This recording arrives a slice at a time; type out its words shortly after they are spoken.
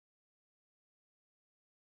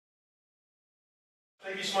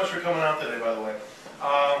Thank you so much for coming out today, by the way.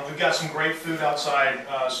 We've got some great food outside,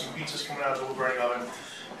 some pizzas coming out of the wood-burning oven,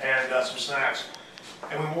 and some snacks.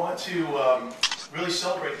 And we want to really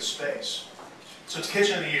celebrate the space. So it's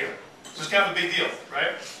Kitchen of the Year. So it's kind of a big deal,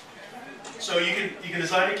 right? So you can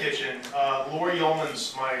design a kitchen. Lori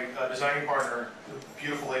Yeoman's my designing partner, the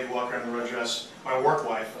beautiful lady walking around in the red dress, my work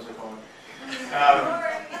wife, as I call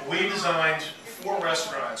her. We designed 4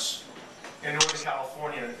 restaurants in Northern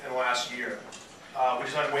California in the last year. We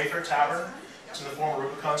designed Wayfair Tavern. It's in the former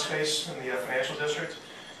Rubicon space in the financial district.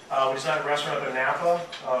 We designed a restaurant up in Napa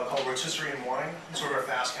called Rotisserie and Wine. It's sort of a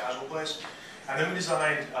fast casual place. And then we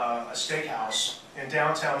designed a steakhouse in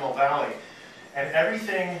downtown Mill Valley. And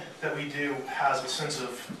everything that we do has a sense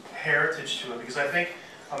of heritage to it, because I think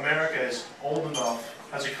America is old enough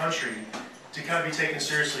as a country to kind of be taken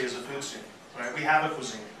seriously as a food scene. Right? We have a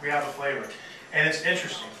cuisine, we have a flavor, and it's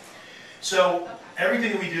interesting. So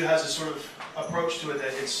everything that we do has this sort of approach to it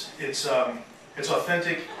that it's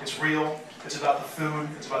authentic, it's real, it's about the food,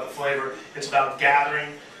 it's about the flavor, it's about gathering,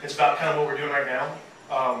 it's about kind of what we're doing right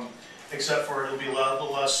now, except for it'll be a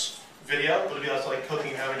little less video, it'll be less like cooking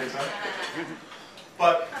and having a good time.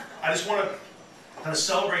 But I just want to kind of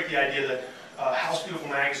celebrate the idea that House Beautiful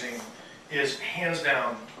magazine is hands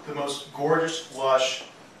down the most gorgeous, lush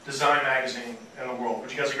design magazine in the world.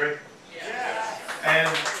 Would you guys agree? Yeah.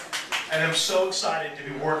 And I'm so excited to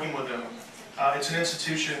be working with them. It's an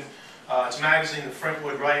institution, it's a magazine that Frank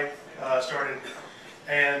Lloyd Wright started,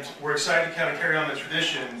 and we're excited to kind of carry on the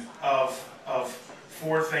tradition of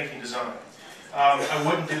forward-thinking design. I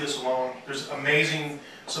wouldn't do this alone. There's amazing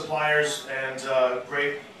suppliers and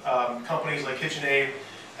great companies like KitchenAid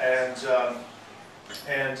and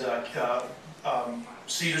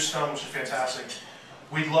Cedar Stone, which is fantastic.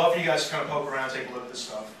 We'd love for you guys to kind of poke around and take a look at this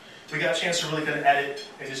stuff. We got a chance to really kind of edit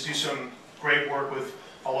and just do some great work with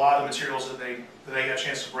a lot of the materials that they got a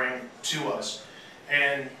chance to bring to us.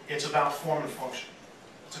 And it's about form and function.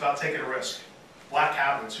 It's about taking a risk. Black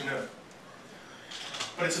cabinets, who knew?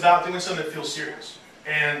 But it's about doing something that feels serious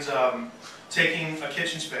and taking a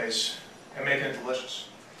kitchen space and making it delicious.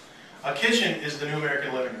 A kitchen is the new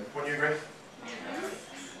American living room. Wouldn't you agree?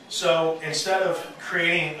 So instead of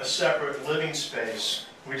creating a separate living space,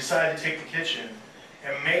 we decided to take the kitchen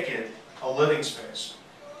and make it a living space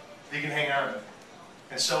that you can hang out in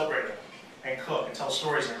and celebrate it and cook and tell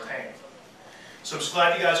stories and entertain. So I'm just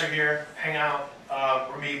glad you guys are here, hang out.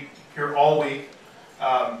 We're going to be here all week.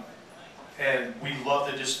 And we'd love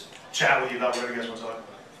to just chat with you about whatever you guys want to talk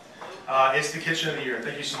about. It's the Kitchen of the Year.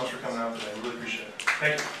 Thank you so much for coming out today. We really appreciate it.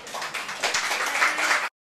 Thank you.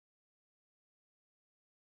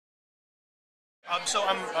 So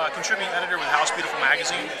I'm a contributing editor with House Beautiful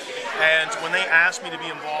magazine, and when they asked me to be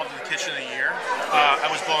involved in the Kitchen of the Year, I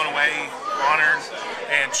was blown away, honored,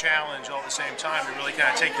 and challenged all at the same time to really kind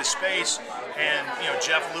of take this space. And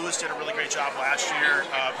Jeff Lewis did a really great job last year.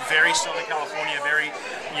 Very Southern California, very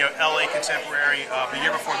LA contemporary. The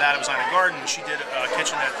year before that, it was Ina Garden. She did a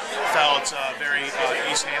kitchen that felt very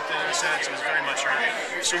East Hampton in a sense. It was very much her.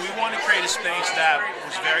 So we wanted to create a space that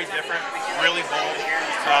was very different, really bold,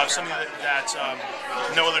 something that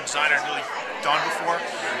no other designer had really done before.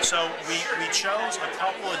 So we chose a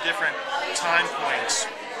couple of different time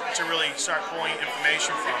points to really start pulling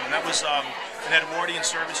information from, and that was an Edwardian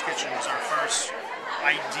service kitchen was our first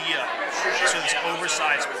idea. So this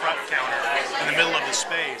oversized prep counter in the middle of the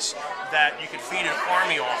space that you could feed an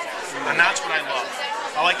army off of, and that's what I love.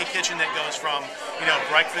 I like a kitchen that goes from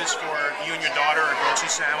breakfast for you and your daughter, or grilled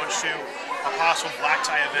cheese sandwich, to a possible black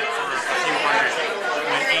tie event for a few hundred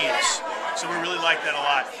with ease. So we really like that a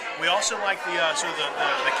lot. We also like the sort of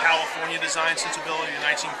the California design sensibility of the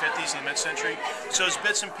 1950s and the mid-century. So there's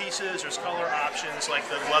bits and pieces, there's color options, like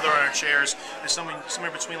the leather on our chairs. There's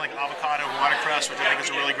somewhere between like avocado and watercress, which I think is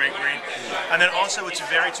a really great green. And then also it's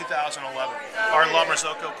very 2011. Our La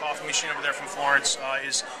Marzocco coffee machine over there from Florence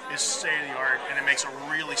is state-of-the-art, and it makes a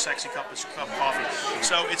really sexy cup of coffee.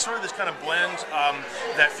 So it's sort of this kind of blend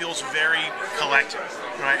that feels very collective,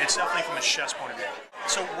 right? It's definitely from a chef's point of view.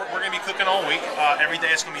 So we're going to be cooking all week. Every day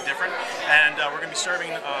it's going to be different, and we're going to be serving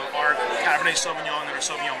our Cabernet Sauvignon and our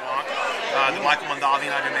Sauvignon Blanc that Michael Mondavi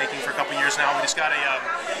and I have been making for a couple years now. We just got a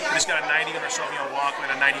 90 on our Sauvignon Blanc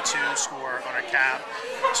and a 92 score on our Cab.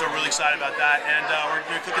 So we're really excited about that, and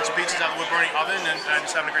we're cooking some pizzas out of the wood-burning oven and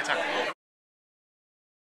just having a great time.